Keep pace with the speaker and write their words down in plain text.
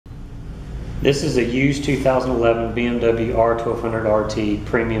This is a used 2011 BMW R1200RT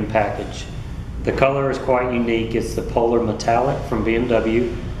premium package. The color is quite unique. It's the Polar Metallic from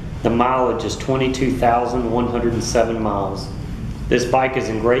BMW. The mileage is 22,107 miles. This bike is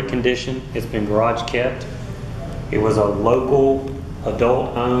in great condition. It's been garage kept. It was a local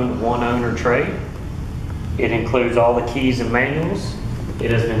adult-owned one-owner trade. It includes all the keys and manuals. It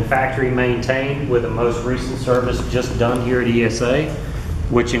has been factory maintained with the most recent service just done here at ESA,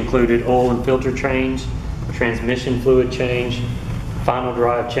 which included oil and filter change, transmission fluid change, final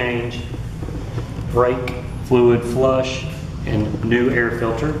drive change, brake fluid flush, and new air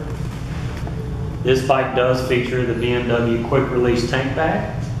filter. This bike does feature the BMW quick release tank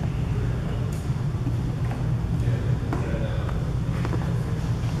bag.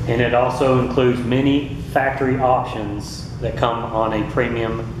 And it also includes many factory options that come on a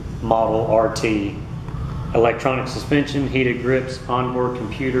premium model RT. Electronic suspension, heated grips, onboard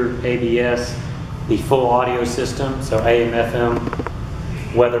computer, ABS, the full audio system, so AM,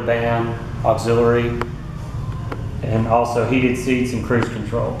 FM, weather band, auxiliary, and also heated seats and cruise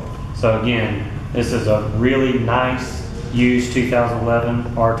control. So again, this is a really nice used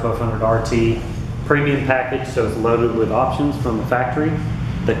 2011 R1200RT premium package, so it's loaded with options from the factory.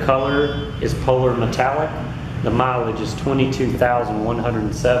 The color is Polar Metallic. The mileage is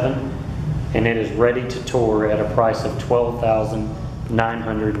 22,107, and it is ready to tour at a price of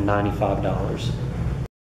 $12,995.